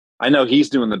 I know he's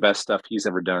doing the best stuff he's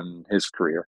ever done in his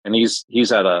career, and he's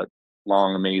had a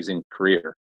long, amazing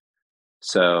career.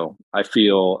 So I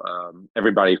feel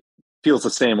everybody feels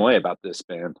the same way about this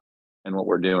band and what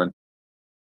we're doing.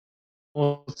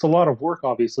 Well, it's a lot of work,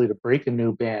 obviously, to break a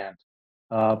new band.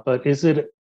 But is it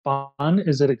fun?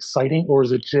 Is it exciting? Or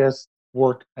is it just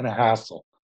work and a hassle?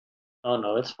 Oh,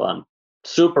 no, it's fun.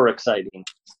 Super exciting.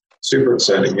 Super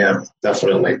exciting. Yeah,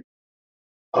 definitely.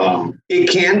 It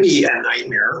can be a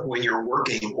nightmare when you're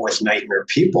working with nightmare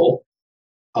people.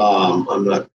 I'm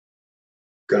not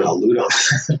going to allude on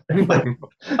but,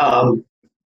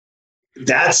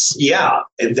 that's, yeah,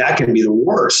 and that can be the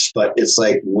worst. But it's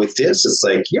like with this, it's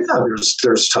like, yeah,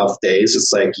 there's tough days.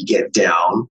 It's like you get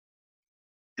down,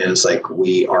 and it's like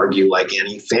we argue like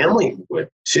any family would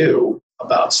too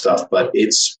about stuff. But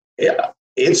it's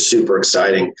super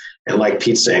exciting. And like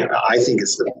Pete's saying, I think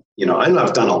it's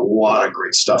I've done a lot of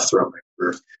great stuff throughout my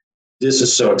career. This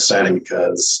is so exciting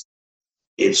because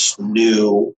it's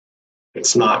new.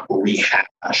 It's not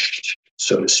rehashed,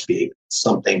 so to speak. It's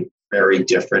something very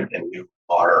different and new,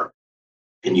 modern,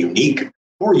 and unique.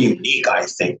 More unique, I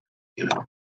think,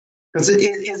 because it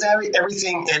is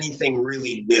anything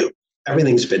really new.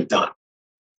 Everything's been done.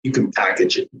 You can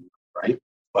package it, right?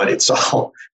 But it's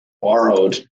all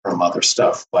borrowed from other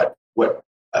stuff. But what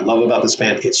I love about this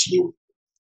band, it's unique.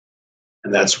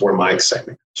 And that's where my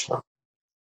excitement comes from.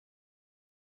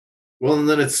 Well, and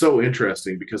then it's so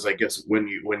interesting because I guess when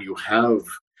you have,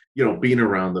 been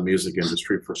around the music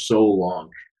industry for so long,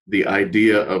 the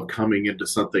idea of coming into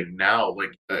something now,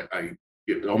 like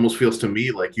it almost feels to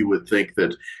me like you would think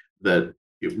that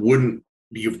it wouldn't,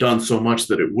 you've done so much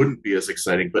that it wouldn't be as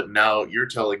exciting, but now you're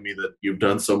telling me that you've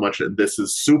done so much and this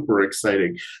is super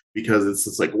exciting because it's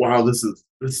just like, wow, this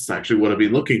is actually what I've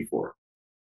been looking for.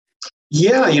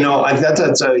 Yeah,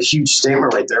 that's a huge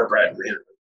statement right there, Brett.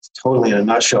 Totally in a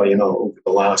nutshell, over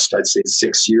the last, I'd say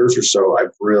 6 years or so,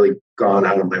 I've really gone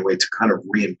out of my way to kind of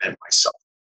reinvent myself,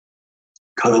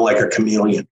 kind of like a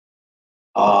chameleon.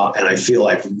 And I feel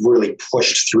I've really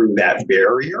pushed through that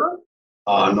barrier,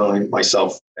 not only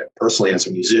myself personally as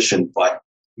a musician, but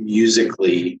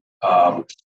musically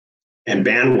and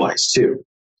band-wise too.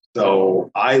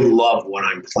 So I love when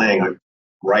I'm playing. I'm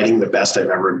writing the best I've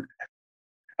ever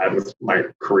had with my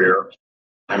career.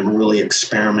 I'm really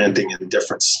experimenting in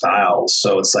different styles.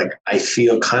 So it's like I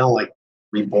feel kind of like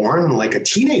reborn, like a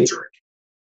teenager,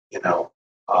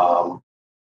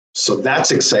 so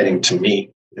that's exciting to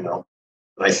me, And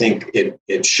I think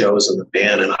it shows in the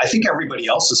band. And I think everybody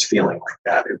else is feeling like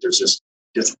that. There's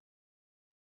just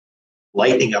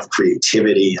lightning of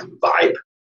creativity and vibe.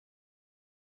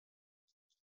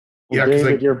 Well, yeah,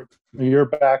 David, you're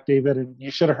back, David, and you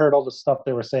should have heard all the stuff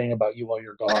they were saying about you while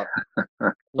you're gone.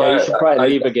 Yeah, you should probably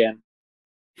leave again.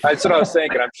 That's what I was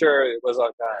thinking. I'm sure it was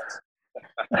all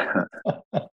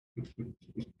kinds.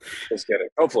 Just kidding.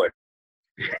 Hopefully.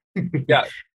 Yeah.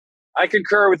 I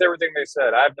concur with everything they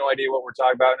said. I have no idea what we're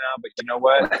talking about now, but you know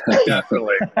what?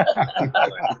 Definitely.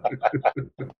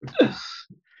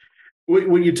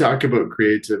 When you talk about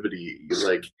creativity,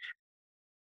 like,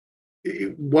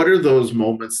 what are those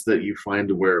moments that you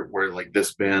find where like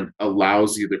this band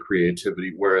allows you the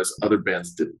creativity, whereas other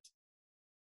bands didn't?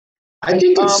 I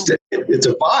think it's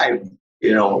a vibe,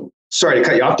 Sorry to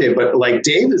cut you off, Dave, but like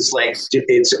Dave is like,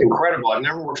 it's incredible. I've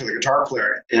never worked with a guitar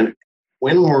player, and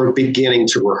when we're beginning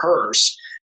to rehearse,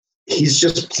 he's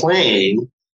just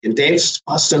playing, and Dave's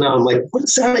busting out. I'm like,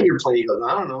 "What's that you're playing?" He goes,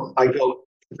 "I don't know." I go,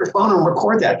 "Get your phone and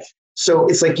record that." So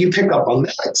it's like you pick up on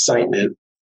that excitement.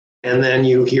 And then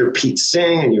you hear Pete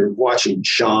sing, and you're watching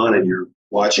Sean, and you're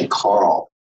watching Carl.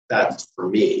 That, for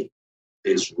me,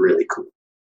 is really cool.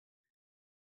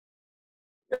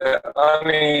 Yeah, I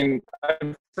mean,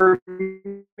 for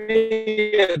me,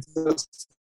 it's just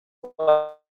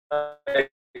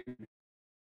like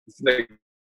the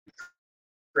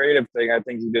creative thing. I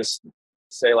think you just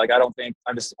say, like, I don't think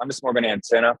I'm just more of an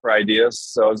antenna for ideas.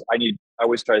 So I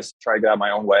always try to get out my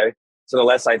own way. So the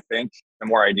less I think, the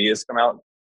more ideas come out.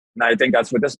 And I think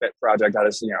that's what this project, I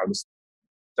just, just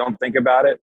don't think about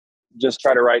it. Just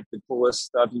try to write the coolest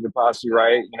stuff you could possibly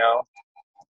write,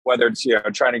 whether it's,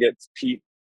 trying to get Pete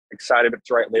excited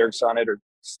to write lyrics on it, or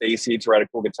Stacy to write a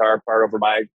cool guitar part over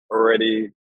my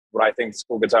already what I think is a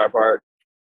cool guitar part.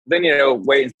 Then,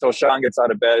 wait until Sean gets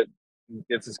out of bed and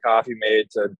gets his coffee made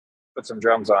to put some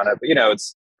drums on it. But,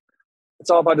 it's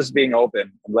all about just being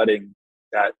open and letting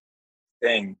that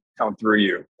thing come through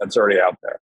you that's already out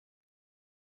there.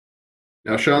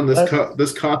 Now, Sean,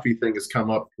 this coffee thing has come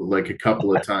up like a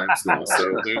couple of times now,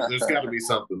 so there's got to be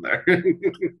something there.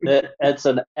 It's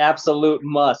an absolute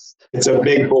must. It's a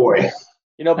big boy.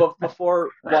 But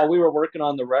while we were working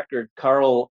on the record,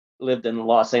 Carl lived in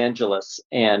Los Angeles,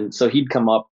 and so he'd come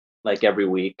up like every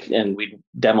week, and we'd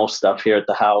demo stuff here at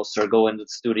the house or go into the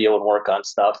studio and work on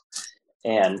stuff.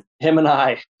 And him and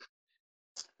I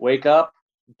wake up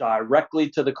directly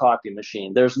to the coffee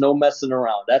machine. There's no messing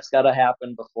around. That's got to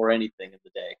happen before anything in the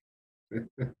day.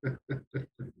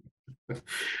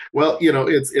 Well,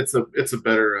 it's a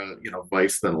better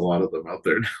vice than a lot of them out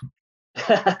there now.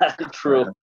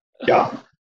 True. Yeah.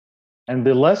 And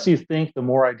the less you think, the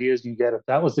more ideas you get. If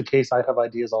that was the case, I'd have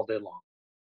ideas all day long.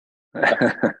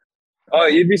 Oh,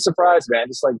 you'd be surprised, man.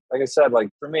 Just like I said, like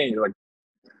for me, like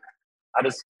I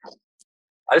just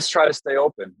try to stay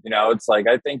open. It's like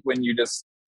I think when you just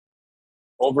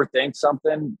overthink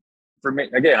something, for me,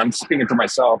 again, I'm speaking for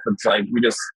myself. It's like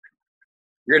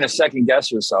you're gonna second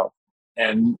guess yourself,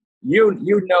 and you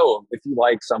know if you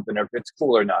like something or if it's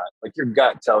cool or not. Like your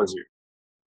gut tells you.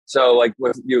 So like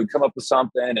when you come up with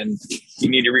something and you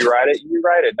need to rewrite it, you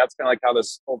rewrite it. That's kind of like how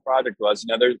this whole project was.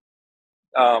 There's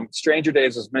Stranger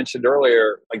Days was mentioned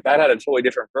earlier. Like that had a totally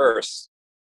different verse.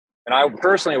 And I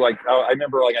personally, I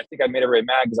remember, I think I made everybody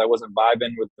mad because I wasn't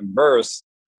vibing with the verse,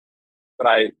 but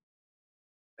I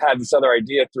had this other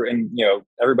idea through, and,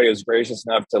 everybody was gracious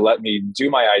enough to let me do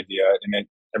my idea, and then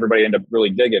everybody ended up really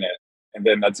digging it. And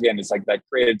then it's like that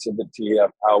creativity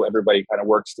of how everybody kind of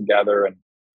works together and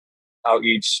how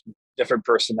each different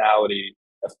personality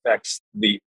affects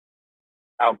the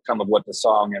outcome of what the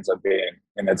song ends up being.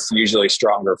 And it's usually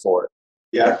stronger for it.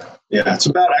 Yeah. It's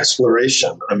about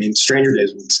exploration. I mean, Stranger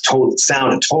Days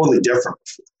sounded totally different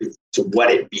to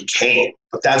what it became.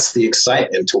 But that's the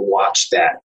excitement, to watch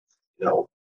that,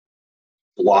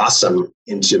 blossom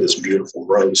into this beautiful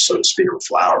rose, so to speak, or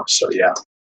flower. So yeah,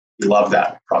 we love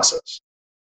that process.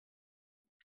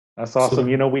 That's awesome.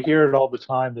 We hear it all the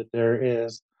time that there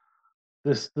is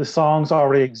the songs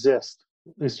already exist.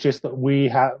 It's just that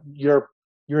you're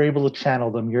able to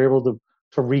channel them. You're able to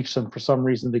reach them. For some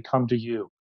reason, they come to you.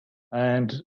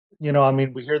 And,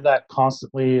 we hear that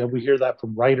constantly. We hear that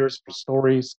from writers for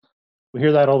stories. We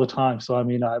hear that all the time. So, I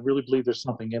really believe there's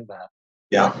something in that.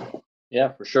 Yeah.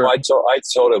 Yeah, for sure. Well, I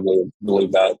totally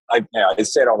believe that. I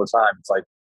say it all the time. It's like,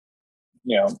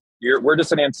 we're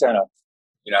just an antenna,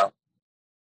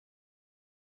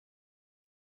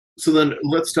 So then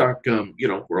let's talk,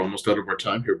 we're almost out of our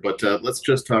time here, but let's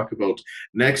just talk about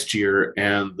next year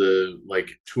and the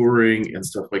touring and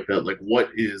stuff like that. Like what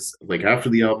is after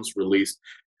the album's released,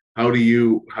 how do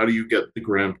you get the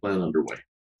grand plan underway?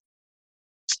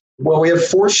 Well, we have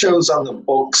 4 shows on the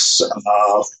books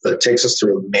that takes us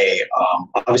through May.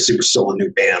 Obviously, we're still a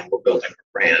new band. We're building a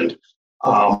brand.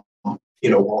 We're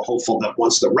hopeful that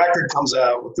once the record comes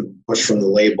out with the push from the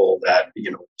label that,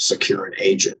 secure an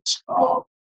agent.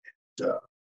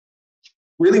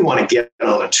 Really want to get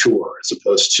on a tour as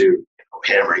opposed to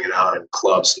hammering it out in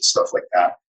clubs and stuff like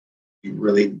that. You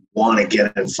really want to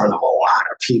get in front of a lot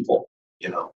of people,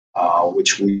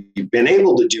 which we've been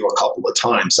able to do a couple of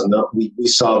times. And we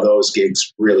saw those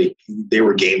gigs really, they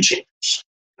were game changers.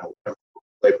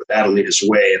 Played with Adelita's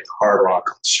Way at the Hard Rock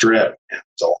on the Strip. And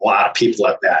there's a lot of people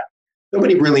at that.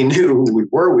 Nobody really knew who we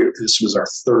were. This was our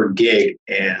 3rd gig.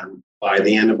 And by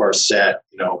the end of our set,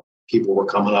 people were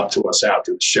coming up to us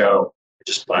after the show,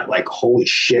 just like, holy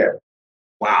shit,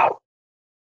 wow.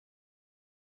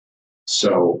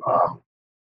 So,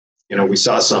 we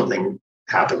saw something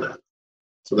happen then.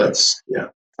 So that's,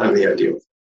 kind of the idea.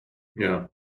 Yeah.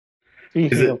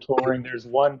 Speaking of touring, there's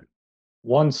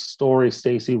one story,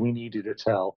 Stacy, we need you to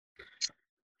tell.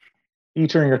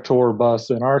 Featuring a tour bus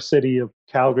in our city of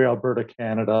Calgary, Alberta,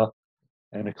 Canada,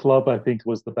 and a club, I think,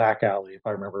 was the Back Alley, if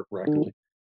I remember correctly.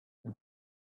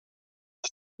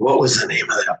 What was the name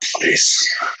of that place?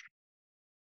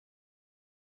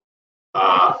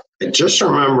 I just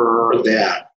remember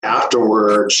that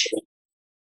afterwards,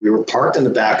 we were parked in the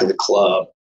back of the club.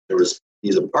 There was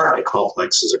these apartment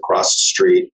complexes across the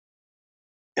street.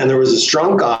 And there was this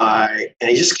drunk guy,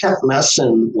 and he just kept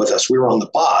messing with us. We were on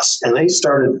the bus, and then he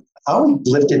started how he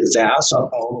lifted his ass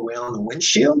up all the way on the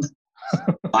windshield.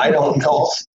 I don't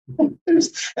know.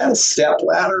 Had a step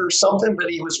ladder or something, but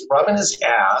he was rubbing his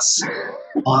ass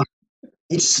on.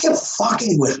 He just kept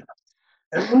fucking with him.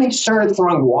 And then he started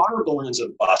throwing water balloons at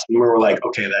the bus, and we were like,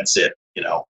 okay, that's it, you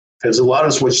know, because a lot of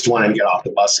us would just want to get off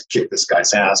the bus and kick this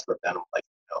guy's ass, but then I'm like,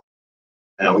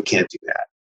 no, we can't do that.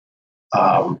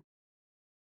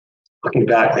 Looking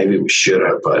back, maybe we should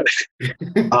have, but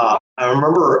I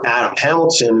remember Adam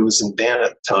Hamilton, who was in band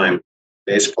at the time,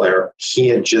 bass player, he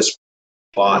had just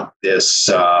bought this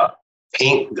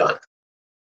paint gun.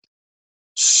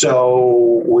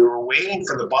 So we were waiting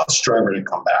for the bus driver to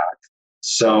come back.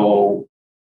 So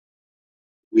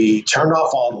we turned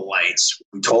off all the lights.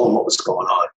 We told him what was going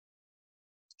on.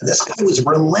 And this guy was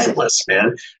relentless,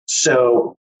 man.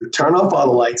 So we turned off all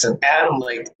the lights, and Adam,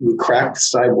 like, we cracked the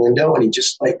side window, and he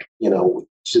just, like, you know,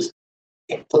 just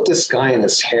put this guy in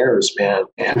his hairs, man.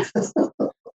 And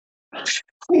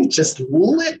we just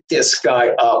lit this guy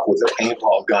up with a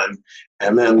paintball gun.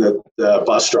 And then the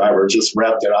bus driver just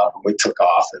revved it up, and we took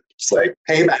off. And it's like,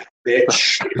 payback,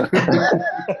 bitch.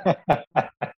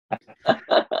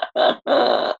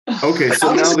 Okay,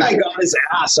 so this guy got his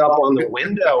ass up on the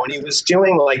window, and he was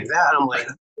doing like that. I'm like,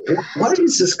 what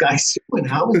is this guy doing?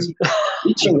 How is he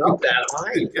reaching up that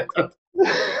high?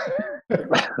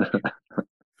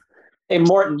 Hey,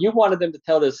 Morton, you wanted them to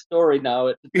tell this story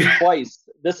now twice.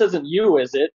 This isn't you,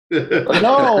 is it?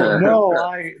 No,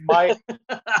 I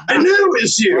knew it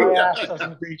was you.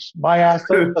 My ass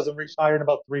doesn't reach higher than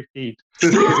about 3 feet.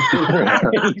 That's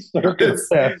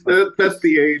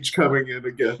the age coming in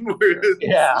again.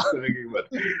 Yeah.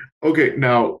 Okay,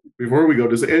 now before we go,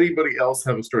 does anybody else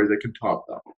have a story that can top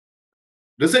that?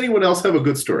 Does anyone else have a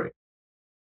good story?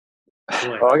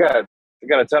 Oh, I got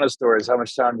a ton of stories. How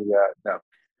much time do you got? No.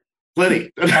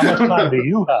 Plenty. How much time do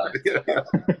you have?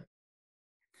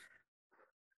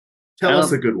 Tell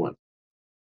us a good one.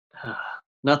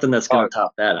 Nothing that's going to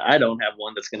top that. I don't have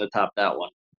one that's going to top that one.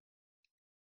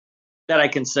 That I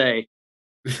can say.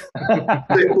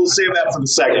 We'll save that for the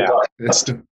second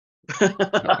podcast.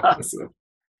 Awesome.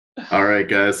 All right,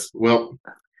 guys. Well,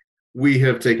 we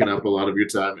have taken up a lot of your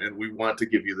time, and we want to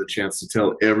give you the chance to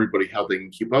tell everybody how they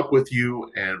can keep up with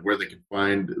you and where they can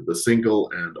find the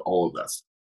single and all of that stuff.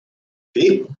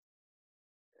 Pete?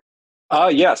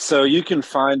 Yeah, so you can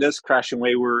find us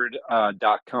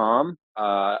crashingwayward.com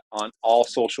on all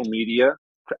social media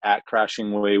at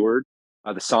Crashing Wayward.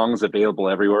 The song's available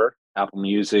everywhere, Apple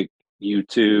Music,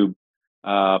 YouTube.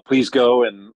 Please go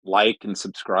and like and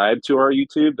subscribe to our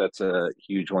YouTube. That's a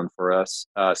huge one for us.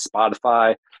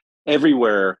 Spotify,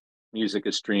 everywhere music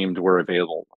is streamed, we're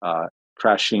available.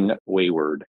 Crashing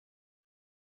Wayward.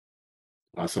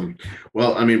 Awesome.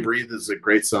 Well, I mean, Breathe is a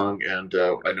great song, and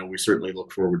I know we certainly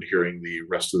look forward to hearing the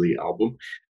rest of the album.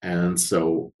 And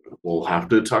so we'll have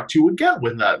to talk to you again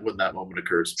when that moment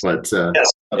occurs. But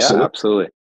yes, absolutely. Yeah, absolutely.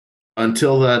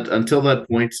 Until that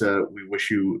point, we wish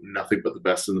you nothing but the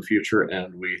best in the future,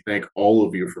 and we thank all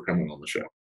of you for coming on the show.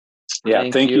 Yeah,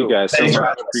 thank you guys so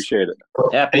much. Appreciate it.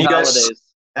 Happy holidays.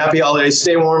 Happy holidays.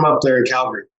 Stay warm up there in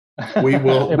Calgary. We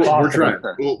will. We're trying.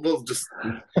 We'll just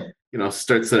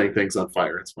start setting things on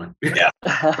fire. It's fine. Yeah.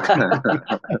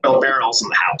 No barrels in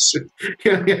the house.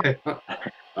 Yeah.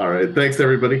 All right. Thanks,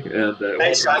 everybody. And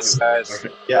thanks, guys. Okay.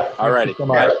 Yeah. All righty.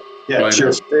 Yeah. Bye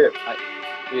cheers.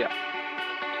 Yeah.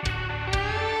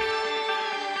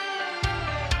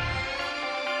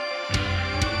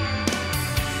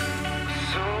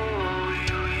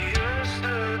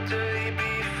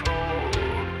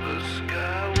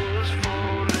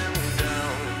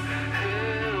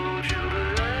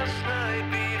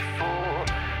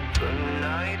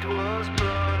 Was